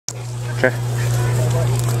Okay.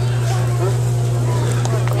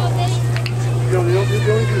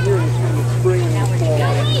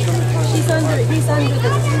 He's under the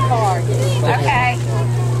car. Okay.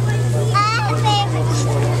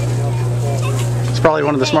 It's probably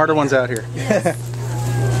one of the smarter ones out here.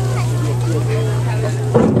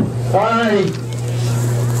 Alright.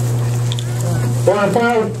 We're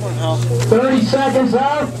about 30 seconds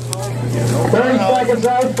out. 30 seconds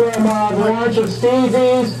out from the launch of Steve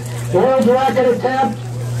V's world record attempt,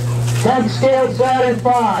 10th scale Saturn V.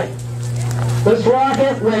 This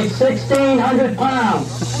rocket weighs 1,600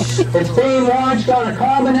 pounds. It's being launched on a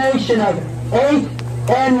combination of 8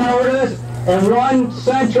 N motors and 1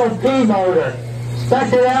 central P motor.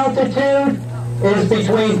 Expected altitude is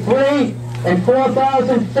between 3 and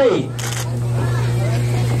 4,000 feet.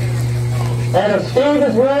 And if Steve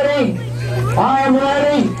is ready, I am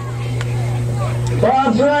ready,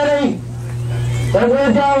 Bob's ready, then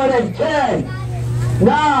we're going in 10,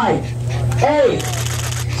 9, 8,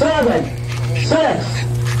 7,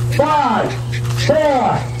 6, 5,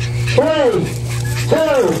 4, 3, 2,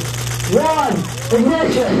 1,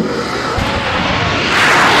 ignition!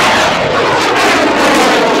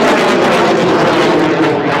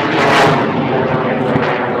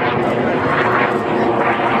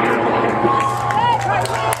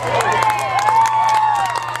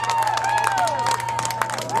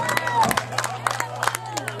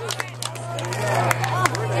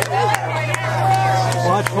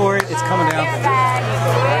 Watch for it, it's coming down.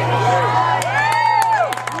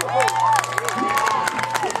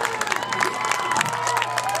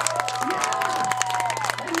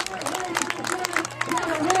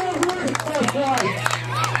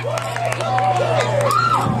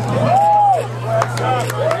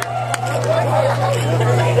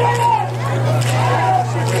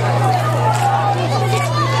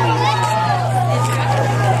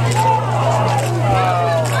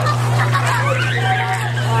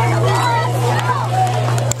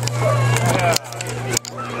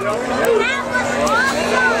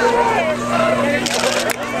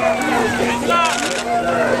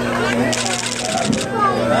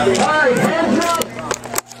 Alright, hands up!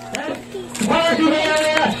 Parking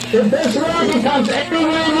area! If this rocket comes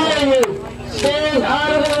anywhere near you, stand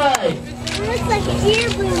out of the way! It looks like an ear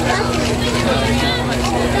balloon, doesn't it?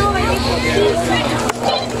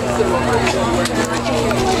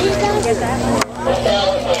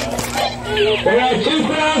 We're at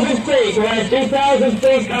 2,000 feet. We're at 2,000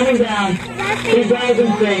 feet coming down.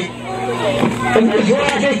 2,000 feet. If this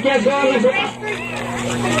rocket gets on the ground,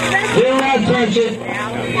 do not touch it.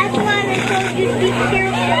 That's why they told you to be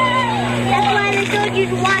careful. That's why they told you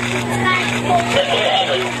to watch the sky.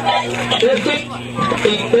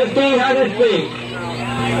 1,500 feet.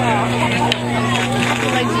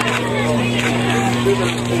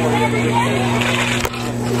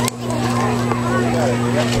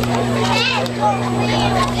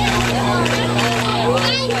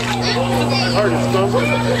 Hard as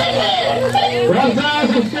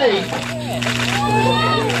 1,000 feet.